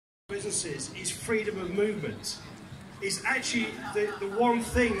businesses is freedom of movement. It's actually the one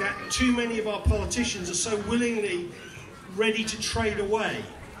thing that too many of our politicians are so willingly ready to trade away.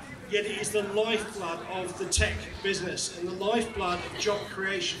 Yet it is the lifeblood of the tech business and the lifeblood of job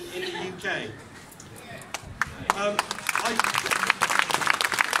creation in the UK.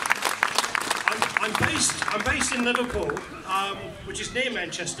 I'm based in Liverpool, which is near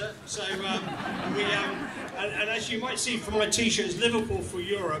Manchester. So and as you might see from my T-shirt, it's Liverpool for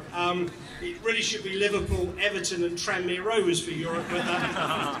Europe. It really should be Liverpool, Everton, and Tranmere Rovers for Europe, but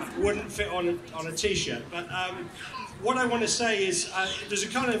that wouldn't fit on a T-shirt. But what I want to say is there's a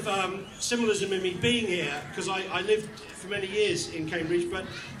kind of symbolism in me being here, because I lived for many years in Cambridge, but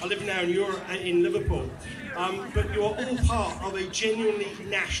I live now in Liverpool. But you are all part of a genuinely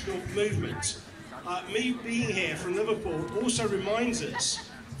national movement. Me being here from Liverpool also reminds us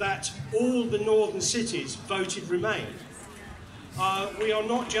that all the northern cities voted Remain. We are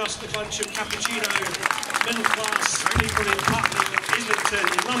not just a bunch of cappuccino, middle-class people in Putney or Islington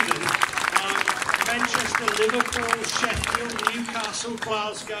in London. Manchester, Liverpool, Sheffield, Newcastle,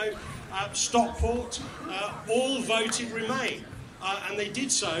 Glasgow, Stockport, all voted Remain. And they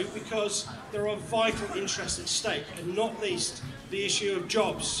did so because there are vital interests at stake, and not least the issue of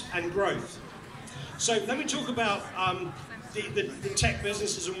jobs and growth. So let me talk about the tech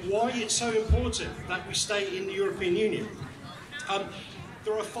businesses and why it's so important that we stay in the European Union.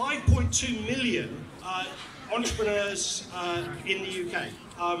 There are 5.2 million entrepreneurs in the UK.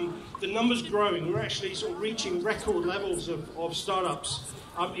 The number's growing. We're actually sort of reaching record levels of startups.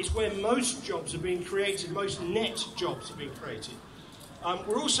 It's where most jobs are being created, most net jobs are being created.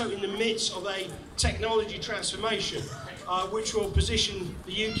 We're also in the midst of a technology transformation which will position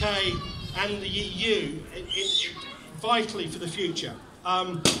the UK and the EU vitally for the future.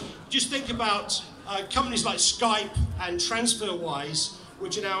 Just think about companies like Skype and TransferWise,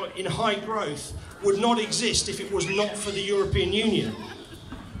 which are now in high growth, would not exist if it was not for the European Union.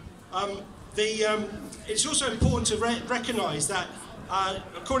 It's also important to recognise that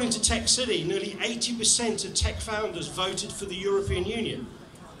according to Tech City, nearly 80% of tech founders voted for the European Union.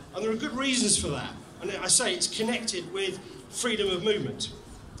 And there are good reasons for that. And I say it's connected with freedom of movement.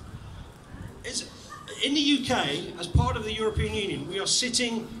 In the UK, as part of the European Union, we are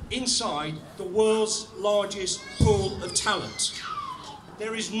sitting inside the world's largest pool of talent.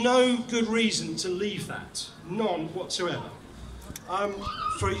 There is no good reason to leave that, none whatsoever.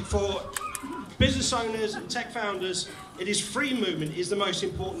 For business owners and tech founders, it is free movement is the most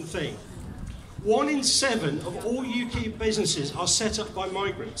important thing. 1 in 7 of all UK businesses are set up by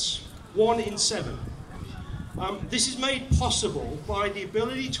migrants. 1 in 7. This is made possible by the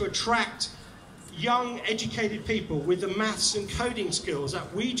ability to attract young, educated people with the maths and coding skills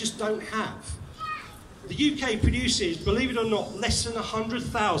that we just don't have. The UK produces, believe it or not, less than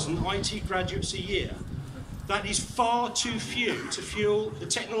 100,000 IT graduates a year. That is far too few to fuel the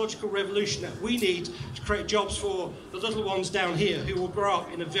technological revolution that we need to create jobs for the little ones down here who will grow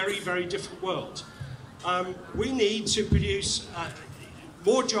up in a very, very different world. We need to produce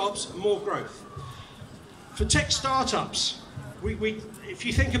more jobs and more growth. For tech startups, if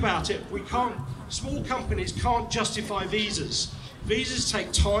you think about it, small companies can't justify visas. Visas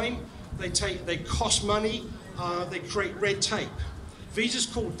take time, they cost money, they create red tape. Visas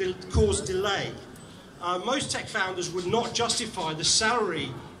cause delay. Most tech founders would not justify the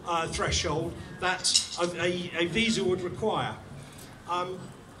salary threshold that a visa would require.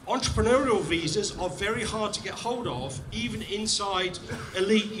 Entrepreneurial visas are very hard to get hold of, even inside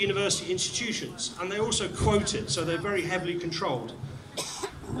elite university institutions, and they're also quoted, so they're very heavily controlled.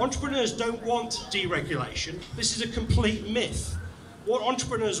 Entrepreneurs don't want deregulation. This is a complete myth. What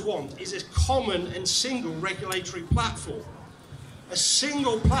entrepreneurs want is a common and single regulatory platform. A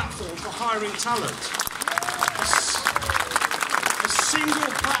single platform for hiring talent. A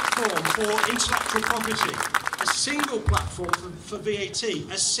single platform for intellectual property. A single platform for VAT.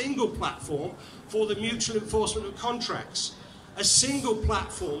 A single platform for the mutual enforcement of contracts. A single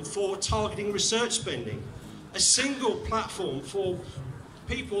platform for targeting research spending. A single platform for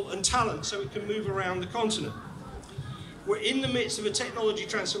people and talent so it can move around the continent. We're in the midst of a technology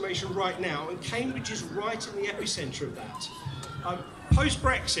transformation right now, and Cambridge is right in the epicenter of that.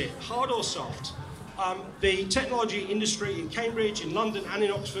 Post-Brexit, hard or soft, the technology industry in Cambridge, in London and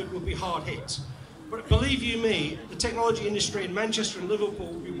in Oxford will be hard hit. But believe you me, the technology industry in Manchester and Liverpool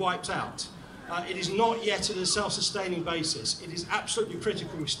will be wiped out. It is not yet at a self-sustaining basis. It is absolutely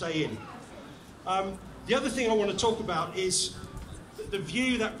critical we stay in. The other thing I want to talk about is the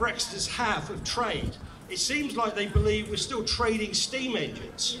view that Brexiters have of trade. It seems like they believe we're still trading steam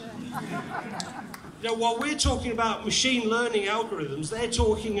engines. While we're talking about machine learning algorithms, they're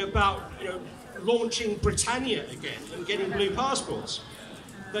talking about, launching Britannia again and getting blue passports.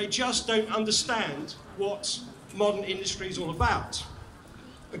 They just don't understand what modern industry is all about.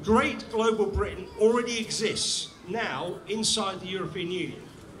 A great global Britain already exists now inside the European Union.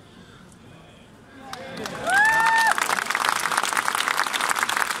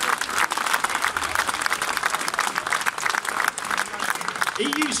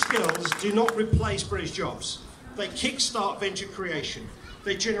 EU skills do not replace British jobs. They kickstart venture creation.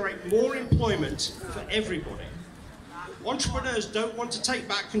 They generate more employment for everybody. Entrepreneurs don't want to take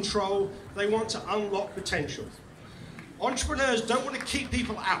back control, they want to unlock potential. Entrepreneurs don't want to keep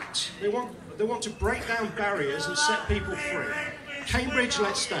people out. They want to break down barriers and set people free. Cambridge,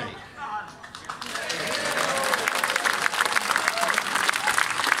 let's stay.